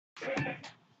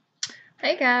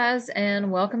Hey guys,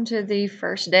 and welcome to the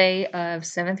first day of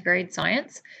 7th grade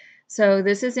science. So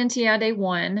this is NTI day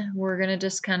 1. We're going to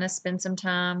just kind of spend some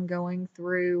time going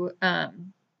through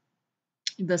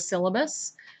the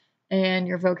syllabus and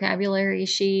your vocabulary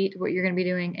sheet, what you're going to be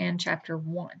doing, and chapter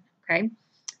 1. Okay,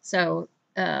 so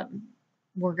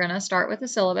we're going to start with the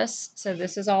syllabus. So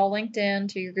this is all linked in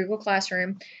to your Google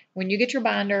Classroom. When you get your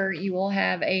binder, you will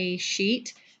have a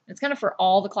sheet. It's kind of for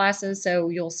all the classes, so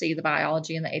you'll see the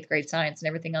biology and the 8th grade science and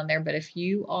everything on there. But if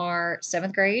you are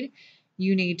 7th grade,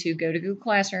 you need to go to Google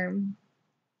Classroom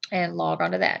and log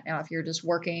onto that. Now, if you're just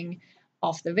working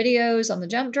off the videos on the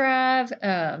jump drive,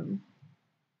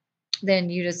 then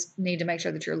you just need to make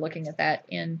sure that you're looking at that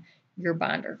in your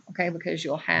binder, okay? Because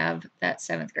you'll have that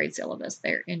 7th grade syllabus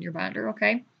there in your binder,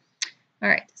 okay? All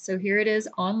right, so here it is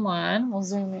online. We'll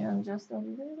zoom in just a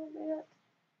little bit.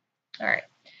 All right.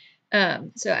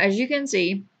 So as you can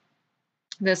see,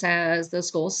 this has the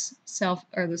school's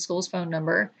phone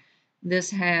number.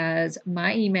 This has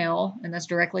my email, and that's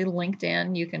directly linked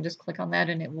in. You can just click on that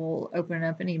and it will open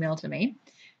up an email to me.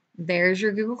 There's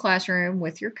your Google Classroom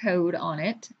with your code on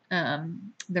it,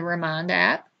 the Remind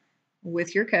app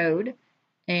with your code,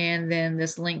 and then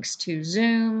this links to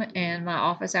Zoom, and my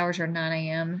office hours are 9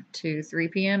 a.m. to 3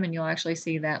 p.m., and you'll actually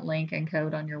see that link and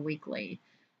code on your weekly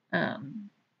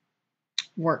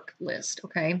work list,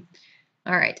 okay?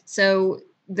 All right, so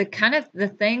the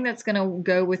thing that's going to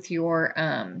go with your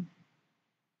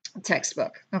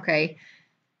textbook, okay?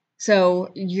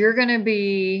 So you're going to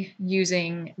be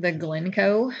using the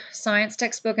Glencoe science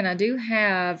textbook, and I do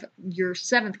have your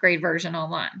 7th grade version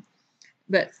online.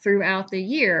 But throughout the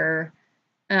year,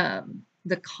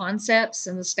 the concepts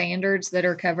and the standards that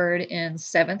are covered in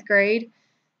 7th grade,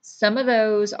 some of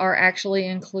those are actually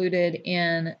included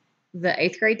in the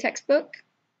 8th grade textbook.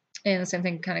 And the same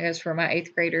thing kind of goes for my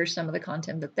 8th graders. Some of the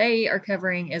content that they are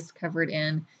covering is covered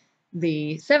in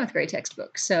the 7th grade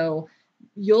textbook. So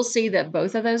you'll see that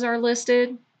both of those are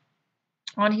listed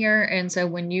on here. And so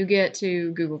when you get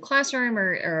to Google Classroom,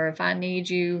 or if I need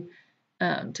you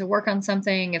to work on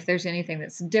something, if there's anything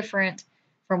that's different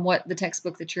from what the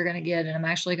textbook that you're going to get, and I'm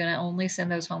actually going to only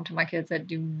send those home to my kids that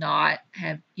do not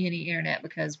have any internet,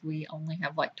 because we only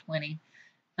have like 20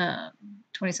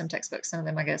 some textbooks. Some of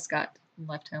them, I guess, got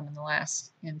left home in the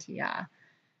last NTI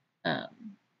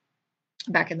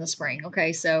back in the spring.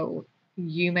 Okay, so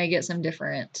you may get some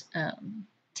different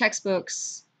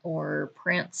textbooks or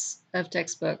prints of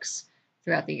textbooks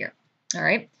throughout the year. All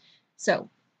right, so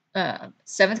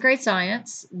 7th grade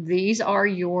science, these are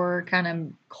your kind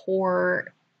of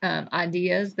core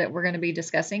ideas that we're going to be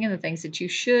discussing, and the things that you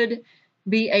should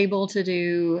be able to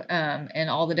do, and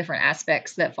all the different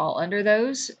aspects that fall under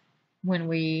those when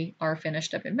we are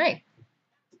finished up in May.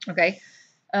 Okay,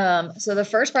 so the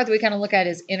first part that we kind of look at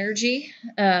is energy,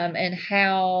 and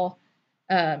how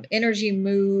energy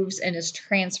moves and is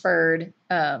transferred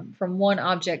from one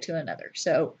object to another.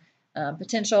 So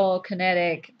potential,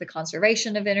 kinetic, the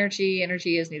conservation of energy.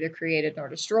 Energy is neither created nor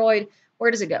destroyed. Where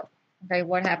does it go? Okay,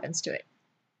 what happens to it?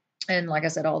 And like I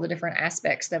said, all the different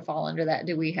aspects that fall under that.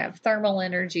 Do we have thermal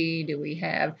energy? Do we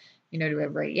have, do we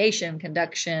have radiation,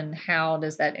 conduction? How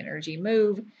does that energy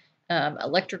move?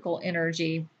 Electrical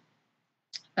energy,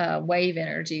 wave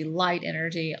energy, light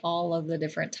energy, all of the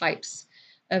different types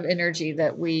of energy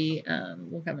that we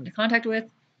will come into contact with.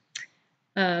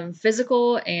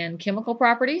 Physical and chemical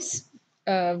properties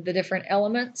of the different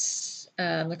elements,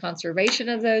 the conservation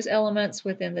of those elements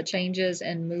within the changes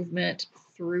and movement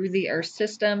through the Earth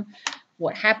system.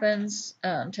 What happens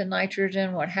to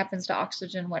nitrogen? What happens to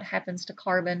oxygen? What happens to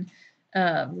carbon?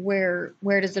 Where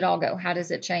does it all go? How does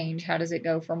it change? How does it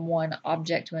go from one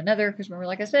object to another? Because remember,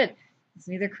 like I said, it's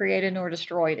neither created nor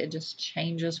destroyed. It just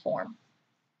changes form.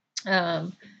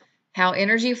 How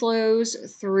energy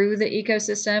flows through the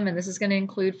ecosystem, and this is going to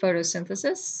include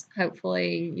photosynthesis.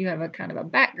 Hopefully you have a kind of a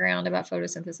background about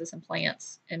photosynthesis and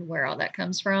plants and where all that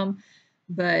comes from,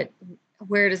 but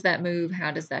where does that move?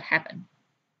 How does that happen?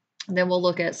 And then we'll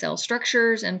look at cell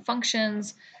structures and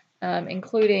functions,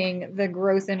 including the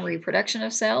growth and reproduction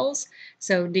of cells.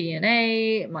 So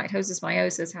DNA, mitosis,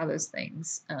 meiosis, how those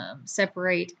things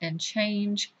separate and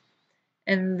change.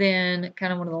 And then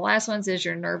kind of one of the last ones is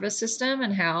your nervous system,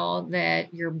 and how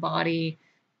that your body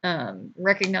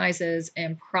recognizes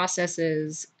and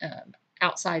processes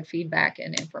outside feedback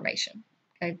and information.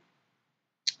 Okay,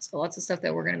 so lots of stuff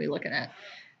that we're going to be looking at.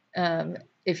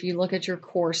 If you look at your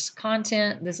course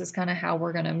content, this is kind of how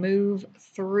we're going to move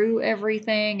through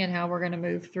everything, and how we're going to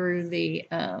move through the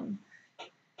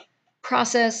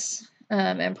process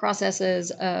and processes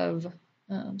of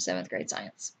 7th grade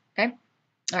science. Okay.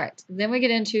 All right, then we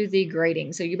get into the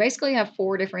grading. So you basically have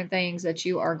 4 different things that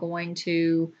you are going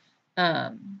to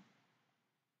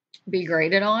be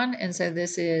graded on. And so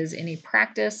this is any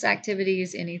practice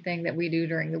activities, anything that we do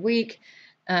during the week,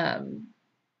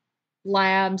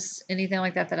 labs, anything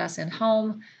like that that I send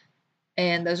home.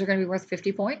 And those are going to be worth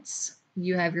 50 points.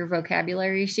 You have your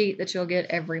vocabulary sheet that you'll get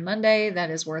every Monday.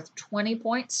 That is worth 20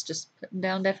 points, just putting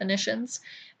down definitions.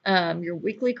 Your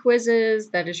weekly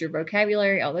quizzes, that is your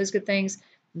vocabulary, all those good things.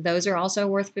 Those are also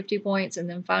worth 50 points. And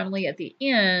then finally, at the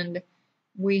end,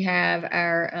 we have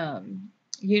our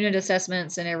unit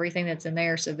assessments and everything that's in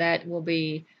there. So that will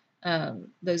be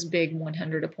those big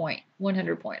 100 point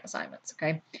assignments.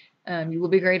 Okay. You will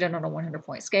be graded on a 100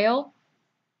 point scale.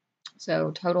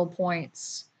 So total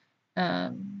points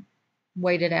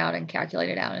weighted out and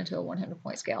calculated out into a 100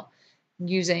 point scale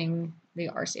using the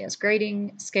RCS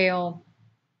grading scale.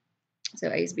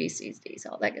 So A's, B's, C's, D's,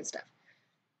 all that good stuff.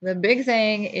 The big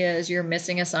thing is your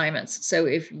missing assignments. So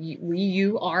if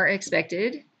you are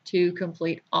expected to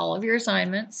complete all of your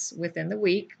assignments within the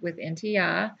week with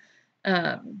NTI,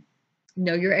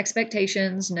 know your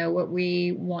expectations, know what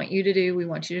we want you to do. We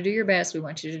want you to do your best. We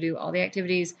want you to do all the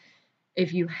activities.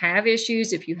 If you have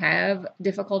issues, if you have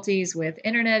difficulties with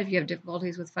internet, if you have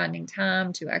difficulties with finding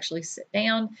time to actually sit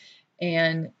down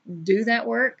and do that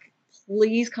work,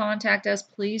 please contact us.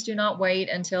 Please do not wait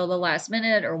until the last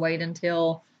minute or wait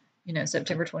until,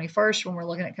 September 21st when we're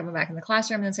looking at coming back in the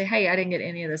classroom and say, hey, I didn't get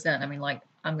any of this done. I mean, like,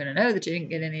 I'm going to know that you didn't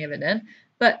get any of it done,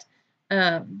 but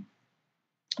don't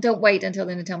wait until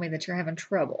then to tell me that you're having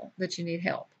trouble, that you need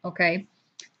help, okay?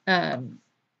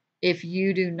 If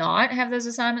you do not have those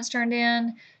assignments turned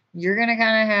in, you're going to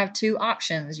kind of have 2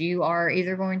 options. You are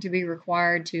either going to be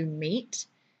required to meet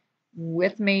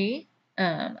with me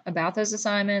about those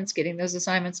assignments, getting those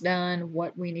assignments done,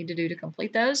 what we need to do to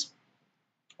complete those,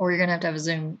 or you're going to have a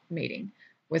Zoom meeting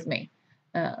with me.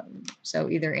 So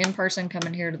either in person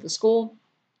coming here to the school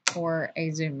or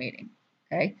a Zoom meeting,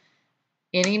 okay?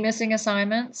 Any missing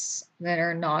assignments that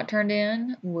are not turned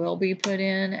in will be put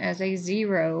in as a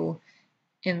 0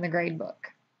 in the grade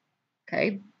book,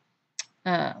 okay?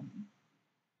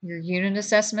 Your unit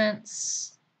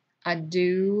assessments, I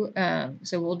do,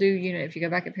 so we'll do unit, if you go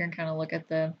back up here and kind of look at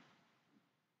the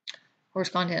course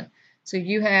content. So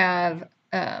you have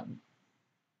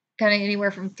kind of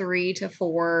anywhere from 3 to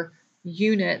 4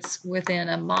 units within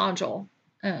a module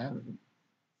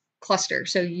cluster.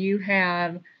 So you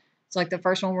have, it's like the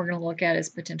first one we're going to look at is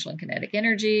potential and kinetic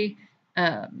energy.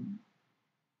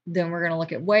 Then we're going to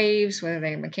look at waves, whether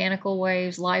they're mechanical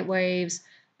waves, light waves,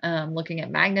 looking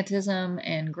at magnetism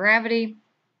and gravity.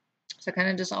 So kind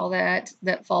of just all that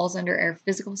falls under our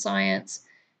physical science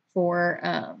for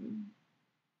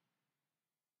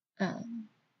 7th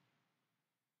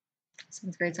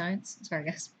grade science. Sorry,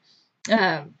 guys.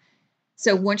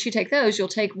 So once you take those, you'll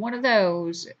take one of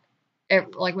those,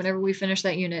 like whenever we finish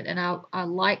that unit, and I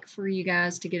like for you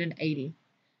guys to get an 80.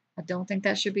 I don't think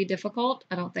that should be difficult.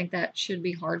 I don't think that should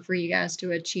be hard for you guys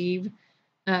to achieve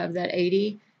that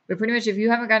 80. But pretty much if you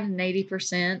haven't gotten an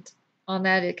 80% on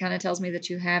that, it kind of tells me that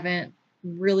you haven't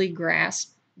really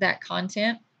grasped that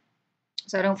content.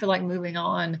 So I don't feel like moving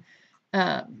on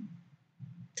to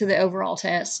the overall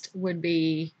test would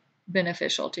be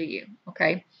beneficial to you,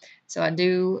 okay? So I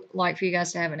do like for you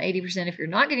guys to have an 80%. If you're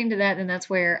not getting to that, then that's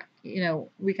where,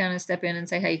 we kind of step in and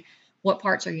say, hey, what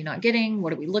parts are you not getting?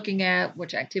 What are we looking at?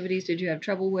 Which activities did you have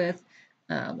trouble with?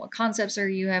 What concepts are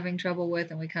you having trouble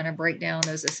with? And we kind of break down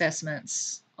those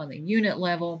assessments on the unit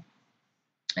level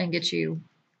and get you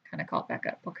kind of caught back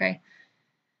up, okay?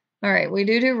 All right, we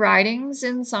do writings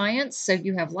in science. So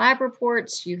you have lab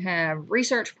reports, you have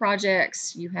research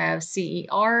projects, you have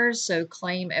CERs, so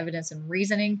claim, evidence, and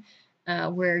reasoning,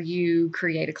 where you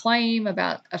create a claim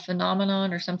about a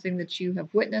phenomenon or something that you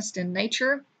have witnessed in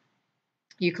nature.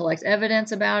 You collect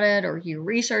evidence about it, or you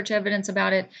research evidence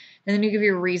about it, and then you give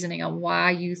your reasoning on why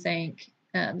you think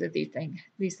that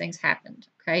these things happened,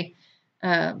 okay?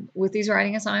 With these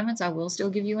writing assignments, I will still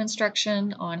give you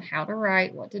instruction on how to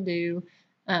write, what to do.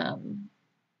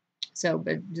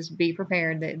 But just be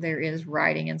prepared that there is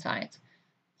writing in science.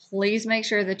 Please make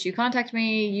sure that you contact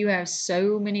me. You have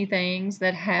so many things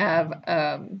that have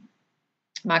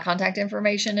my contact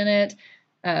information in it.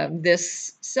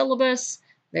 This syllabus,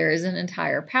 there is an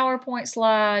entire PowerPoint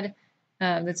slide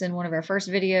that's in one of our first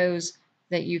videos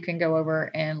that you can go over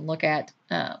and look at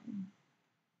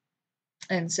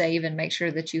and save and make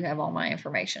sure that you have all my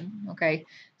information, okay?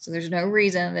 So there's no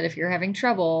reason that if you're having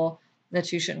trouble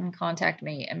that you shouldn't contact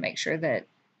me and make sure that,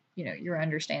 you're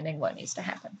understanding what needs to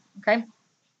happen, okay?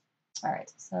 All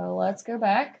right, so let's go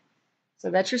back.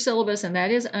 So that's your syllabus, and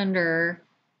that is under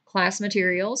class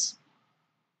materials.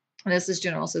 This is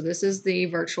general. So this is the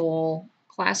virtual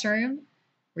classroom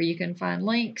where you can find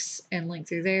links and link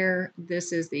through there.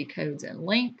 This is the codes and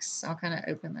links. I'll kind of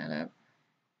open that up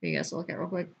for you guys to look at real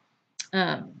quick.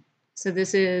 So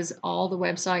this is all the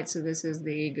websites. So this is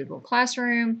the Google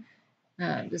Classroom.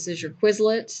 This is your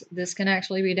Quizlet. This can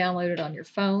actually be downloaded on your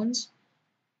phones.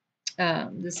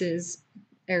 This is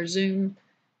our Zoom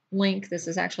link. This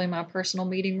is actually my personal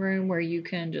meeting room where you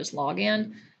can just log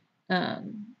in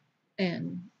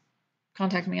and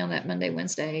contact me on that Monday,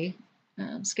 Wednesday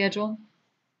schedule.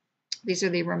 These are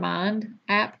the Remind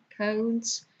app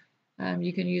codes.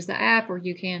 You can use the app or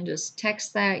you can just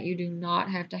text that. You do not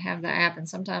have to have the app. And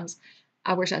sometimes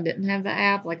I wish I didn't have the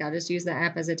app. Like I just use the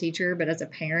app as a teacher, but as a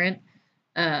parent,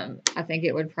 I think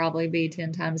it would probably be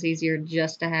 10 times easier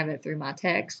just to have it through my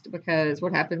text, because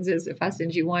what happens is if I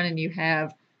send you one and you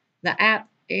have the app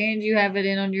and you have it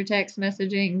in on your text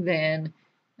messaging, then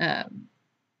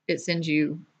it sends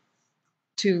you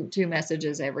two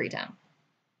messages every time.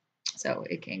 So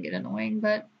it can get annoying,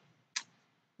 but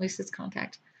at least it's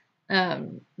contact.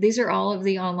 These are all of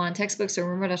the online textbooks. So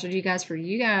remember what I showed you guys for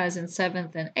you guys in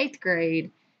 7th and 8th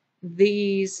grade.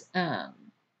 These,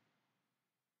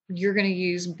 you're going to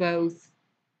use both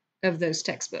of those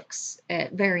textbooks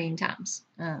at varying times.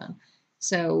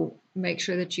 So make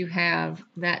sure that you have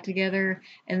that together.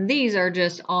 And these are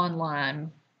just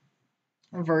online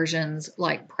versions,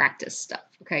 like practice stuff.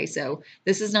 Okay, so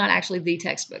this is not actually the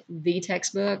textbook. The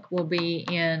textbook will be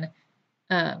in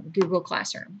Google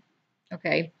Classroom.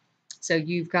 Okay, so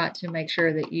you've got to make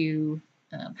sure that you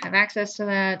have access to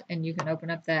that and you can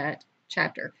open up that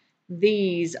chapter.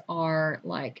 These are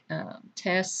like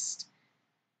test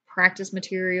practice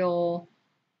material,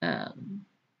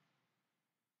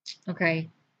 okay,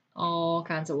 all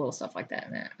kinds of little stuff like that.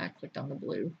 And I clicked on the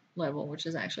blue level, which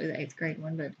is actually the 8th grade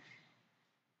one, but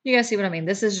you guys see what I mean.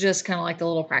 This is just kind of like the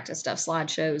little practice stuff,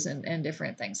 slideshows and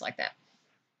different things like that.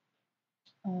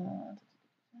 All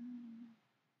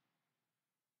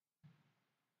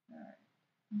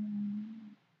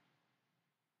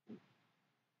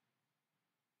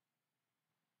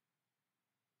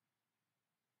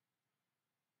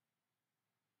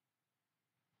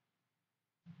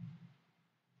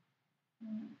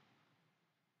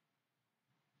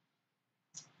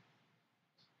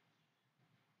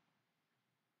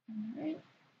right.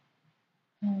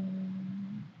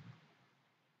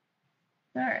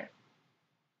 All right.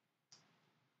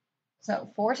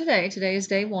 So for today is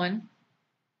day 1.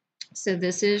 So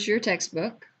this is your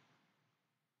textbook.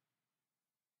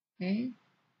 Okay.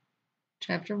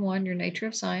 Chapter 1, your nature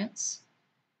of science.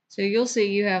 So you'll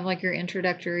see you have like your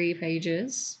introductory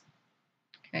pages.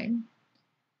 Okay.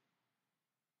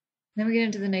 Then we get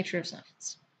into the nature of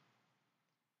science.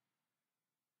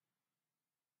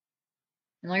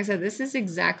 And like I said, this is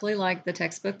exactly like the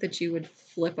textbook that you would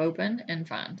flip open and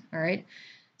find. All right.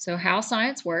 So how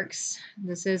science works.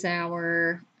 This is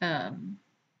our,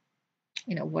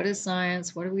 what is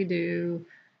science? What do we do?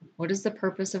 What is the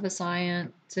purpose of a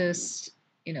scientist?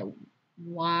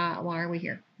 Why are we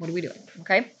here? What are we doing?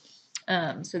 Okay.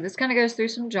 So this kind of goes through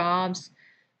some jobs.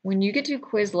 When you get to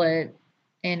Quizlet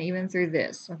and even through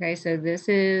this, okay, so this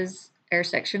is our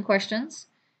section questions.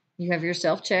 You have your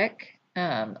self-check.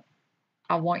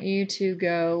 I want you to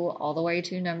go all the way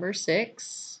to number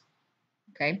 6.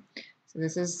 Okay, so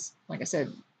this is, like I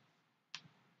said,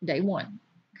 day 1.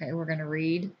 Okay, we're going to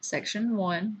read section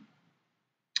 1,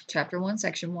 chapter 1,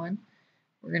 section 1.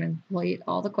 We're going to complete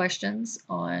all the questions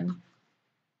on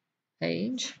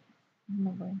page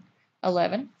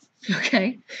 11.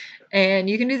 Okay, and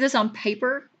you can do this on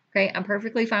paper. Okay, I'm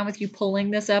perfectly fine with you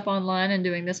pulling this up online and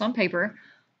doing this on paper,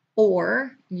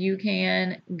 or you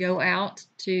can go out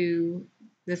to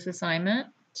this assignment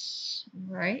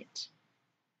right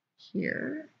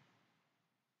here.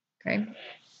 Okay.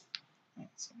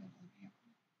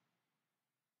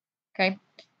 Okay.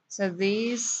 So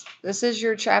this is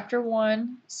your chapter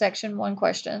 1, section 1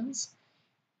 questions.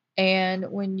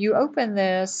 And when you open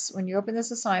this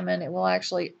assignment, it will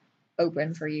actually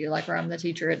open for you. Like where I'm the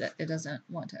teacher, it doesn't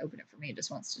want to open it for me. It just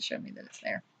wants to show me that it's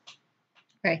there.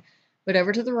 Okay. But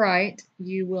over to the right,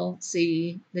 you will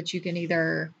see that you can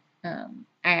either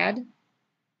add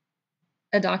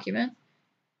a document,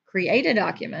 create a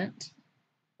document,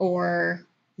 or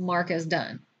mark as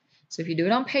done. So if you do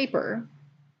it on paper,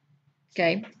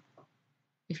 okay,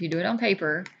 if you do it on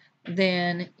paper,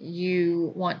 then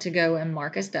you want to go and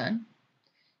mark as done.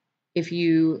 If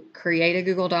you create a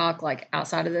Google Doc like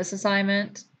outside of this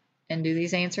assignment and do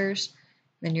these answers,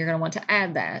 then you're going to want to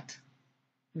add that.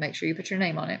 Make sure you put your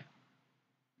name on it.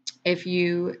 If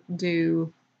you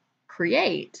do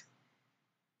create,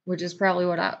 which is probably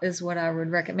what I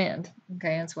would recommend.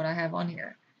 Okay, that's what I have on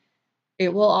here.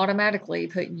 It will automatically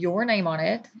put your name on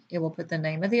it. It will put the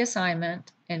name of the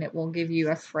assignment, and it will give you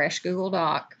a fresh Google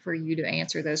Doc for you to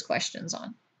answer those questions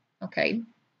on. Okay,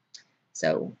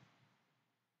 so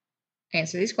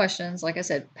answer these questions. Like I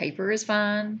said, paper is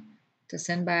fine to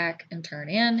send back and turn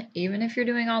in, even if you're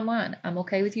doing online. I'm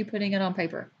okay with you putting it on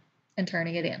paper and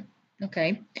turning it in.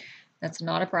 Okay, that's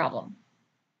not a problem.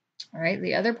 All right,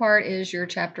 the other part is your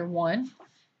chapter 1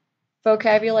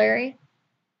 vocabulary.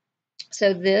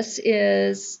 So this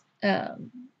is,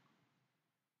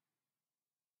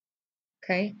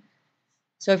 okay,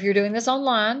 so if you're doing this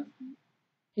online,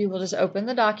 you will just open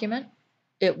the document.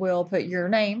 It will put your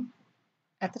name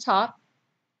at the top.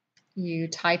 You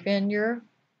type in your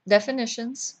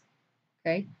definitions,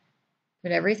 okay,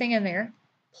 put everything in there.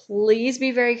 Please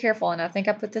be very careful, and I think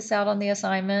I put this out on the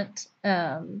assignment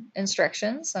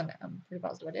instructions, and I'm pretty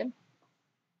positive I did.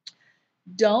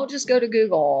 Don't just go to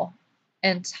Google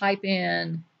and type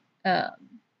in, let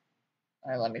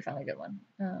me find a good one,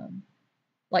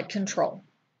 like control,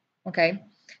 okay?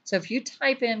 So if you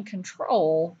type in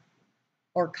control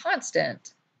or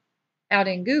constant out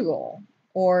in Google,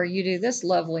 or you do this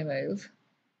lovely move,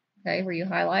 okay, where you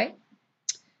highlight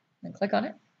and click on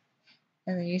it,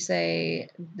 and then you say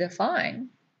define,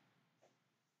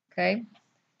 okay?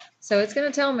 So it's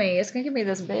going to tell me, it's going to give me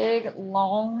this big,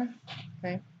 long,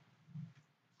 okay?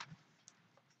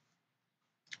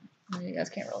 You guys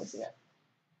can't really see that,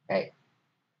 okay?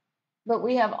 But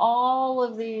we have all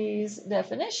of these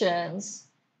definitions.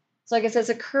 So like I said, it's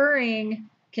occurring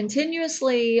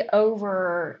continuously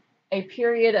over a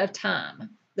period of time.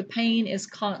 The pain is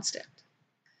constant,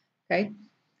 okay?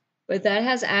 But that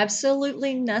has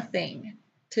absolutely nothing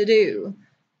to do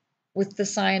with the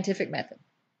scientific method,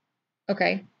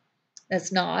 okay?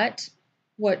 That's not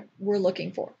what we're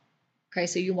looking for, okay?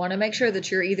 So you want to make sure that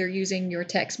you're either using your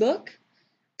textbook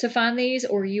to find these,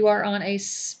 or you are on a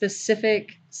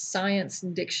specific science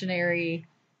dictionary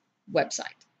website,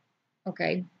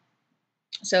 okay?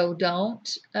 So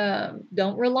don't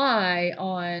rely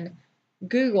on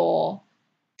Google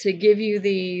to give you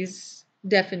these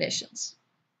definitions,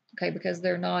 okay? Because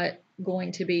they're not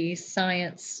going to be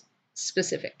science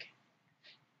specific,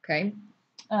 okay?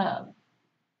 And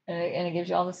it gives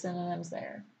you all the synonyms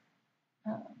there.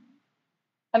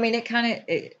 I mean,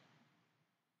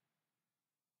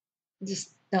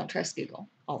 just don't trust Google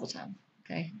all the time,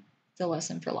 okay? It's a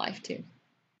lesson for life too.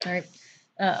 All right.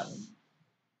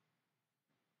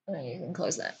 You can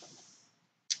close that.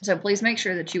 So please make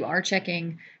sure that you are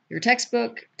checking your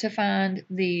textbook to find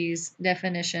these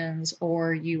definitions,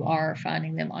 or you are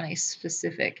finding them on a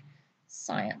specific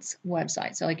science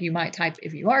website. So like you might type,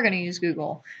 if you are going to use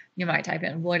Google, you might type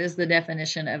in, what is the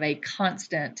definition of a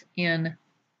constant in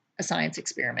a science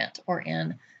experiment or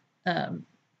in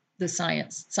the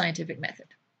scientific method,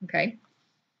 okay?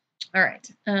 All right.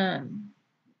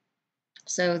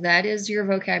 So that is your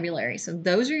vocabulary. So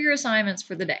those are your assignments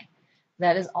for the day.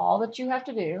 That is all that you have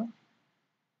to do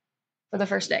for the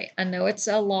first day. I know it's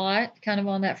a lot kind of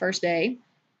on that first day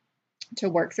to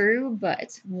work through,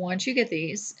 but once you get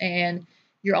these, and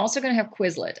you're also going to have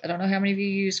Quizlet. I don't know how many of you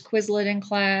used Quizlet in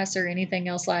class or anything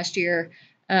else last year,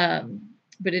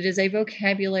 but it is a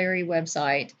vocabulary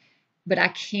website, but I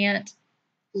can't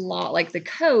like the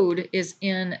code is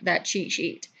in that cheat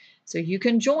sheet. So you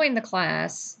can join the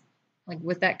class like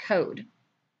with that code,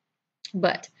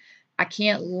 but I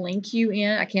can't link you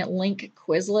in. I can't link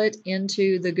Quizlet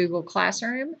into the Google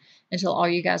Classroom until all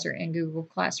you guys are in Google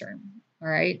Classroom. All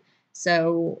right.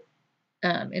 So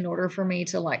in order for me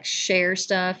to like share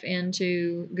stuff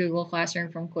into Google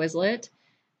Classroom from Quizlet,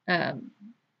 I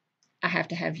have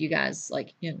to have you guys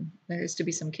like in. There has to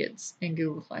be some kids in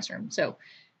Google Classroom. So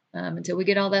until we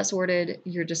get all that sorted,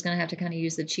 you're just going to have to kind of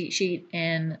use the cheat sheet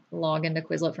and log into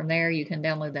Quizlet from there. You can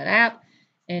download that app,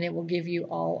 and it will give you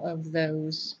all of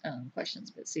those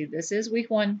questions. But see, this is week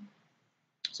 1,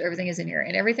 so everything is in here,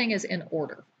 and everything is in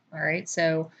order, all right?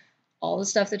 So all the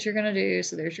stuff that you're going to do,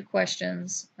 so there's your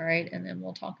questions, all right? And then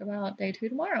we'll talk about day 2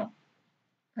 tomorrow, all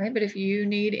right? But if you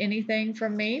need anything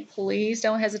from me, please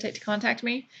don't hesitate to contact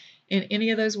me in any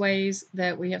of those ways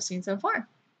that we have seen so far,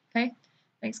 okay?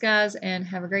 Thanks, guys, and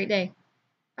have a great day.